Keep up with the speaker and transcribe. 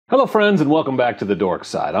Hello friends and welcome back to the Dork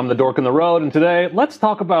Side. I'm the Dork on the road, and today let's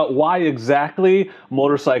talk about why exactly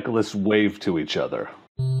motorcyclists wave to each other.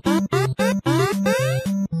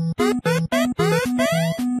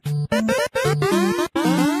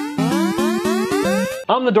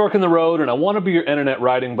 I'm the Dork on the road and I want to be your internet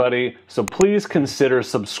riding buddy, so please consider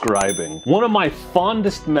subscribing. One of my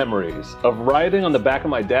fondest memories of riding on the back of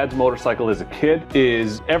my dad's motorcycle as a kid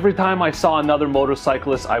is every time I saw another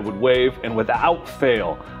motorcyclist I would wave, and without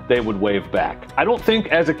fail they would wave back. I don't think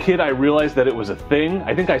as a kid I realized that it was a thing.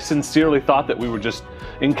 I think I sincerely thought that we were just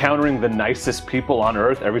encountering the nicest people on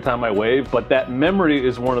earth every time I waved, but that memory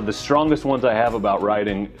is one of the strongest ones I have about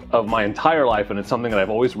riding of my entire life, and it's something that I've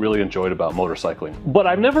always really enjoyed about motorcycling. But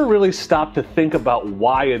I've never really stopped to think about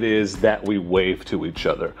why it is that we wave to each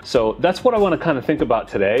other. So that's what I want to kind of think about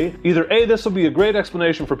today. Either A, this will be a great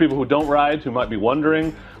explanation for people who don't ride, who might be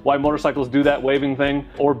wondering why motorcyclists do that waving thing,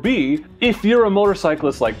 or B, if you're a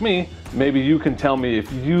motorcyclist like me, maybe you can tell me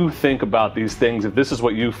if you think about these things, if this is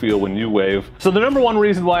what you feel when you wave. So the number one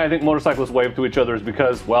reason why I think motorcyclists wave to each other is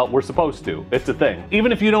because, well, we're supposed to. It's a thing.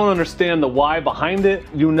 Even if you don't understand the why behind it,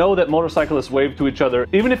 you know that motorcyclists wave to each other.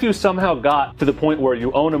 Even if you somehow got to the point where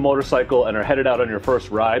you own a motorcycle and are headed out on your first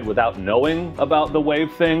ride without knowing about the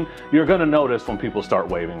wave thing, you're gonna notice when people start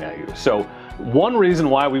waving at you. So one reason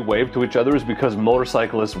why we wave to each other is because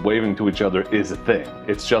motorcyclists waving to each other is a thing.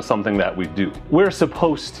 It's just something that we do. We're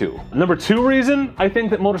supposed to. Number two reason I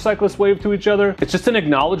think that motorcyclists wave to each other, it's just an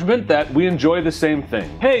acknowledgement that we enjoy the same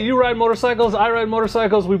thing. Hey, you ride motorcycles, I ride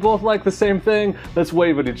motorcycles, we both like the same thing, let's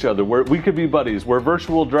wave at each other. We could be buddies. We're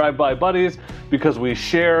virtual drive-by buddies because we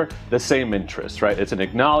share the same interests, right? It's an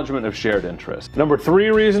acknowledgement of shared interest. Number three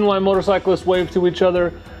reason why motorcyclists wave to each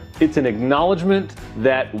other, it's an acknowledgement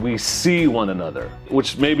that we see one another,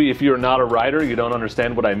 which maybe if you're not a rider, you don't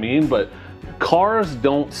understand what I mean, but cars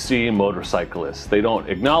don't see motorcyclists. They don't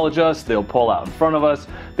acknowledge us, they'll pull out in front of us.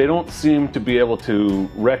 They don't seem to be able to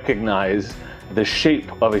recognize the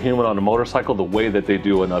shape of a human on a motorcycle the way that they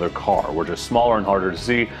do another car. We're just smaller and harder to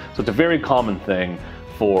see, so it's a very common thing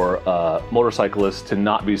for motorcyclists to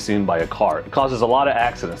not be seen by a car. It causes a lot of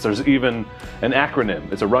accidents. There's even an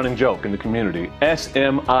acronym, it's a running joke in the community,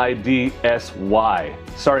 SMIDSY.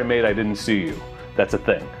 Sorry mate, I didn't see you. That's a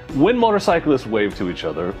thing. When motorcyclists wave to each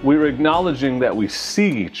other, we're acknowledging that we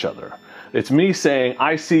see each other. It's me saying,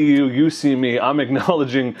 I see you, you see me, I'm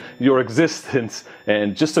acknowledging your existence,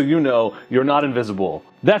 and just so you know, you're not invisible.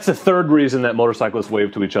 That's the third reason that motorcyclists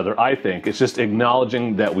wave to each other, I think. It's just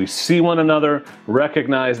acknowledging that we see one another,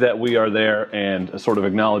 recognize that we are there, and sort of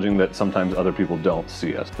acknowledging that sometimes other people don't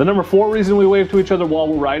see us. The number four reason we wave to each other while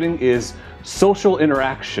we're riding is social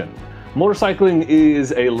interaction. Motorcycling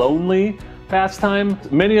is a lonely pastime.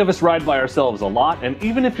 Many of us ride by ourselves a lot, and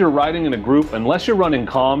even if you're riding in a group, unless you're running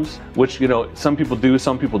comms, which, you know, some people do,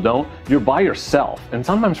 some people don't, you're by yourself, and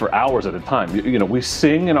sometimes for hours at a time. You know, we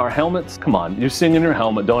sing in our helmets. Come on, you sing in your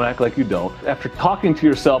helmet, don't act like you don't. After talking to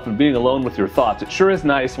yourself and being alone with your thoughts, it sure is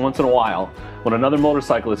nice once in a while when another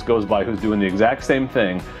motorcyclist goes by who's doing the exact same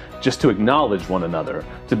thing, just to acknowledge one another,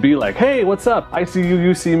 to be like, hey, what's up? I see you,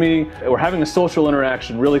 you see me. We're having a social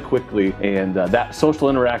interaction really quickly, and that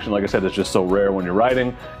social interaction, like I said, is just so rare when you're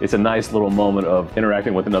riding. It's a nice little moment of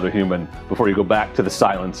interacting with another human before you go back to the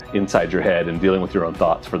silence inside your head and dealing with your own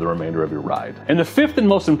thoughts for the remainder of your ride. And the fifth and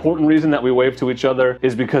most important reason that we wave to each other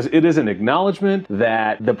is because it is an acknowledgement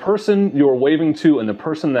that the person you're waving to and the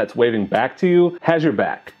person that's waving back to you has your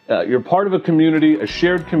back. You're part of a community, a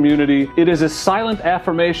shared community. It is a silent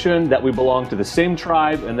affirmation that we belong to the same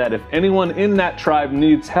tribe, and that if anyone in that tribe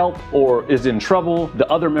needs help or is in trouble, the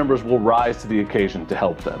other members will rise to the occasion to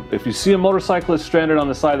help them. If you see a motorcyclist stranded on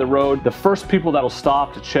the side of the road, the first people that'll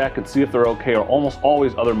stop to check and see if they're okay are almost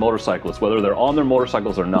always other motorcyclists, whether they're on their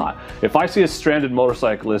motorcycles or not. If I see a stranded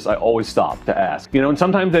motorcyclist, I always stop to ask. You know, and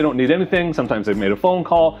sometimes they don't need anything, sometimes they've made a phone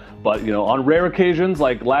call, but you know, on rare occasions,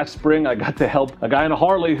 like last spring, I got to help a guy on a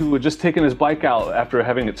Harley who had just taken his bike out after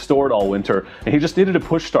having it stored all winter, and he just needed a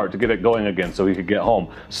push start to get it going again so he could get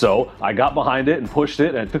home. So I got behind it and pushed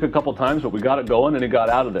it, and it took a couple times, but we got it going and he got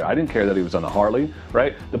out of there. I didn't care that he was on a Harley,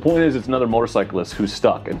 right? The point is, it's another motorcyclist who's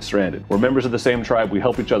stuck and stranded. We're members of the same tribe, we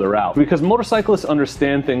help each other out, because motorcyclists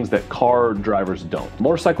understand things that car drivers don't.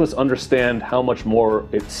 Motorcyclists understand how much more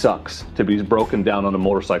it sucks to be broken down on a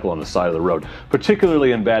motorcycle on the side of the road,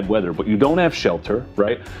 particularly in bad weather, but you don't have shelter,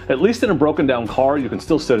 right? At least in a broken down car, you can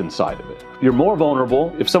still sit inside of it. You're more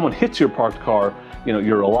vulnerable. If someone hits your parked car, you know,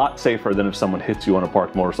 you're a lot safer than if someone hits you on a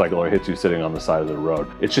parked motorcycle or hits you sitting on the side of the road.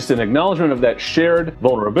 It's just an acknowledgement of that shared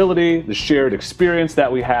vulnerability, the shared experience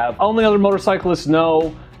that we have. Only other motorcyclists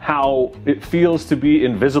know how it feels to be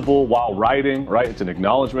invisible while riding, right? It's an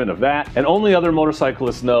acknowledgement of that. And only other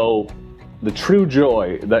motorcyclists know the true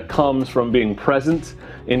joy that comes from being present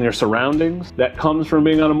in your surroundings, that comes from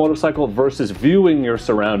being on a motorcycle versus viewing your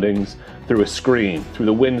surroundings through a screen, through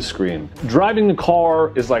the windscreen. Driving a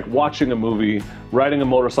car is like watching a movie, riding a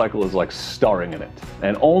motorcycle is like starring in it.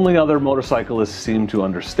 And only other motorcyclists seem to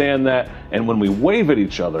understand that, and when we wave at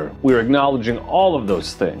each other, we're acknowledging all of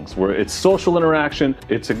those things, where it's social interaction,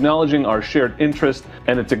 it's acknowledging our shared interest,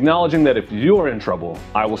 and it's acknowledging that if you're in trouble,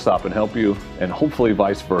 I will stop and help you, and hopefully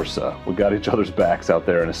vice versa. We got each other's backs out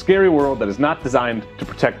there in a scary world that is not designed to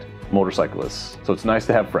protect motorcyclists. So it's nice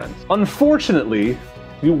to have friends. Unfortunately,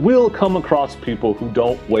 you will come across people who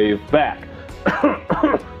don't wave back.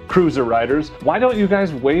 Cruiser riders. Why don't you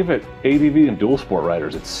guys wave at ADV and dual sport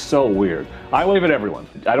riders? It's so weird. I wave at everyone.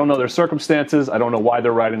 I don't know their circumstances. I don't know why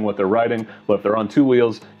they're riding what they're riding, but if they're on two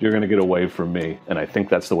wheels, you're gonna get a wave from me. And I think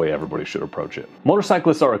that's the way everybody should approach it.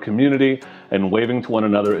 Motorcyclists are a community, and waving to one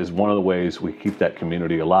another is one of the ways we keep that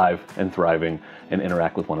community alive and thriving and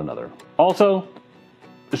interact with one another. Also,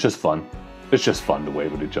 it's just fun. It's just fun to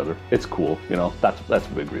wave at each other. It's cool, you know, that's a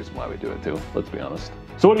big reason why we do it too, let's be honest.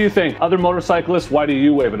 So what do you think? Other motorcyclists, why do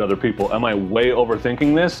you wave at other people? Am I way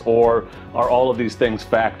overthinking this, or are all of these things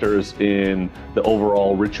factors in the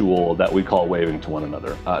overall ritual that we call waving to one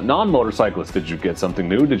another? Non-motorcyclists, did you get something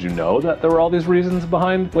new? Did you know that there were all these reasons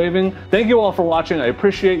behind waving? Thank you all for watching, I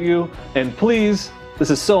appreciate you, and please,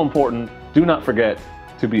 this is so important, do not forget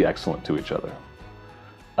to be excellent to each other.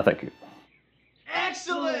 Thank you.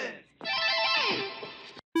 Excellent!